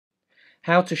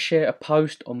How to share a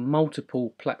post on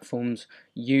multiple platforms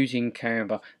using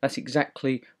Canva. That's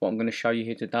exactly what I'm going to show you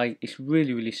here today. It's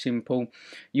really simple.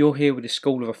 You're here with the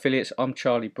School of Affiliates. I'm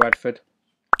Charlie Bradford.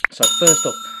 So first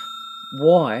off,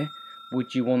 why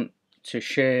would you want to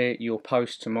share your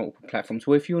posts to multiple platforms?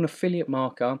 Well, if you're an affiliate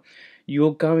marketer,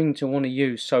 you're going to want to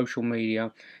use social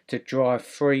media to drive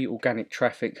free organic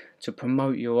traffic to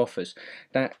promote your offers.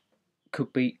 That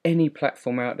could be any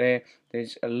platform out there.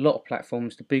 There's a lot of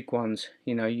platforms. The big ones,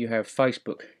 you have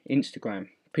Facebook, Instagram,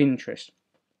 Pinterest,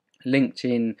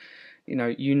 LinkedIn,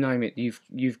 you name it.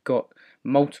 You've got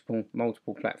multiple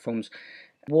platforms.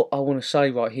 What I want to say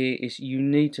right here is you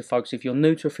need to focus. If you're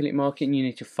new to affiliate marketing, you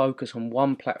need to focus on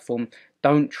one platform.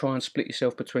 Don't try and split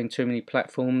yourself between too many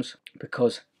platforms,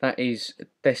 because that is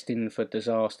destined for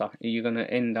disaster. You're going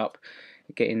to end up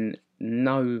getting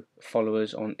no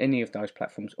followers on any of those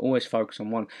platforms. Always focus on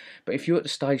one. But if you're at the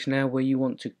stage now where you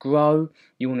want to grow,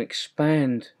 you want to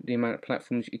expand the amount of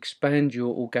platforms, expand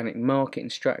your organic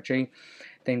marketing strategy,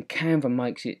 then Canva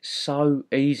makes it so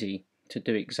easy to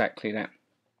do exactly that.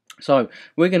 So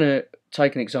we're going to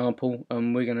take an example,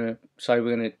 and we're going to say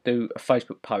we're going to do a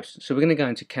Facebook post. So we're going to go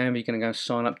into Canva, you're going to go and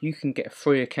sign up. You can get a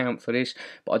free account for this,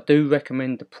 but I do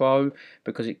recommend the Pro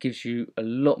because it gives you a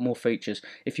lot more features.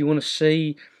 If you want to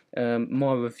see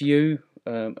my review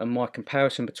and my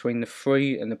comparison between the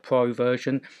free and the Pro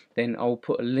version, then I'll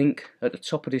put a link at the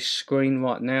top of this screen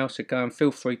right now, so go and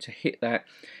feel free to hit that,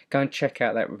 go and check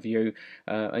out that review,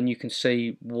 and you can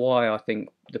see why I think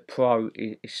the Pro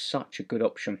is such a good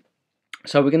option.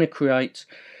 So we're going to create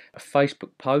a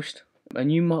Facebook post,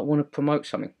 and you might want to promote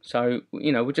something. So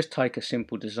we'll just take a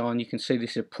simple design. You can see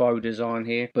this is a Pro design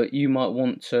here, but you might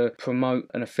want to promote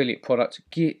an affiliate product,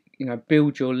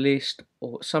 build your list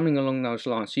or something along those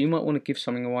lines. So you might want to give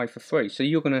something away for free. So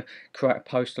you're going to create a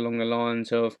post along the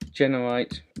lines of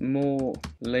generate more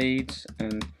leads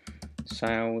and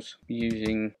sales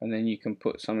using, and then you can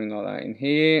put something like that in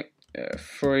here,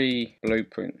 free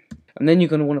blueprint. And then you're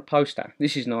going to want to post that.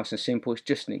 This is nice and simple. It's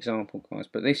just an example, guys,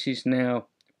 but this is now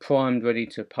primed, ready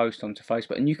to post onto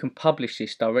Facebook, and you can publish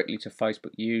this directly to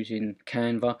Facebook using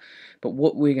Canva. But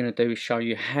what we're going to do is show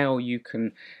you how you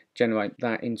can generate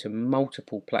that into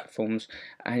multiple platforms,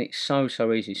 and it's so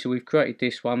easy. So we've created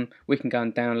this one. We can go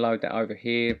and download that over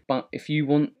here, but if you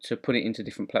want to put it into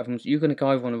different platforms, you're going to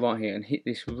go over on the right here and hit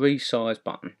this resize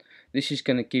button. This is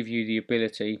going to give you the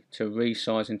ability to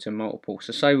resize into multiple.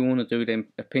 So say we want to do them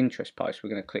a Pinterest post, we're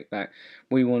going to click that.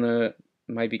 We want to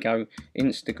maybe go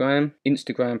Instagram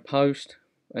post,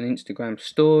 an Instagram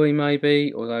story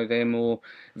maybe, although they're more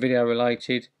video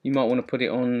related. You might want to put it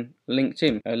on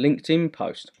LinkedIn, a LinkedIn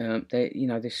post.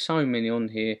 There's so many on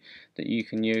here that you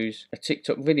can use. A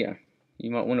TikTok video, you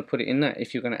might want to put it in that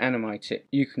if you're going to animate it.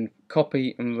 You can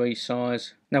copy and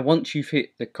resize. Now once you've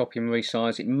hit the copy and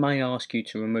resize, it may ask you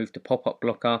to remove the pop-up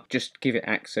blocker. Just give it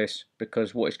access,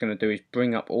 because what it's going to do is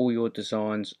bring up all your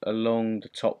designs along the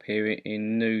top here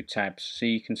in new tabs. So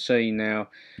you can see now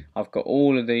I've got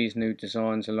all of these new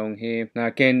designs along here. Now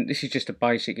again, this is just a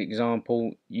basic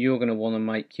example. You're going to want to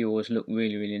make yours look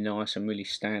really nice and really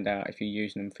stand out if you're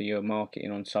using them for your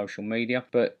marketing on social media.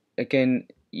 But again,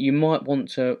 you might want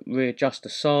to readjust the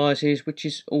sizes, which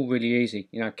is all really easy.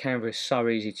 Canva is so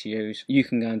easy to use. You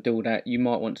can go and do all that. You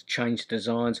might want to change the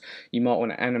designs. You might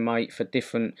want to animate for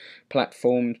different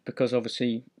platforms, because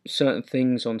obviously certain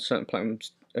things on certain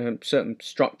platforms, certain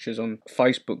structures on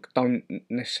Facebook don't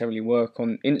necessarily work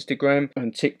on Instagram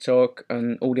and TikTok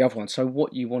and all the other ones. So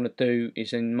what you want to do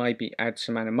is then maybe add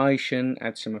some animation,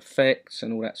 add some effects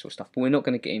and all that sort of stuff. But we're not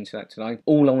going to get into that today.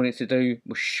 All I wanted to do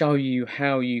was show you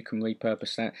how you can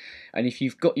repurpose that. And if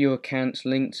you've got your accounts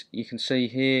linked, you can see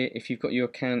here, if you've got your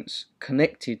accounts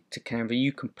connected to Canva,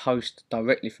 you can post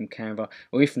directly from Canva,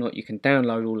 or if not, you can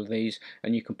download all of these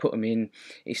and you can put them in.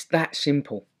 It's that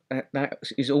simple. That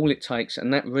is all it takes.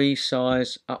 And that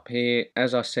resize up here,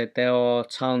 as I said, there are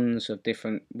tons of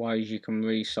different ways you can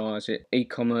resize it.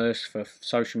 E-commerce, for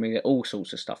social media, all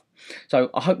sorts of stuff. So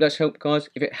I hope that's helped, guys.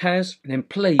 If it has, then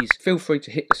please feel free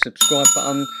to hit the subscribe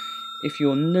button. If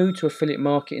you're new to affiliate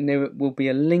marketing, there will be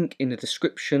a link in the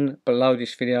description below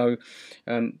this video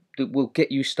that will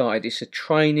get you started. It's a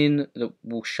training that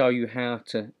will show you how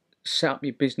to set up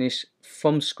your business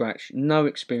from scratch, no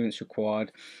experience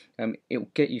required. It will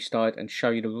get you started and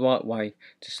show you the right way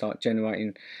to start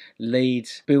generating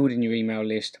leads, building your email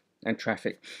list and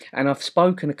traffic. And I've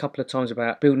spoken a couple of times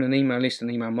about building an email list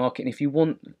and email marketing. If you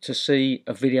want to see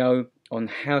a video on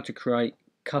how to create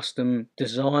custom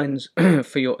designs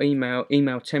for your email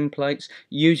templates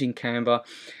using Canva,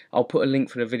 I'll put a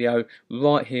link for the video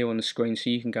right here on the screen,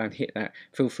 so you can go and hit that.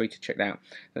 Feel free to check that out.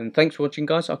 And thanks for watching,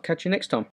 guys. I'll catch you next time.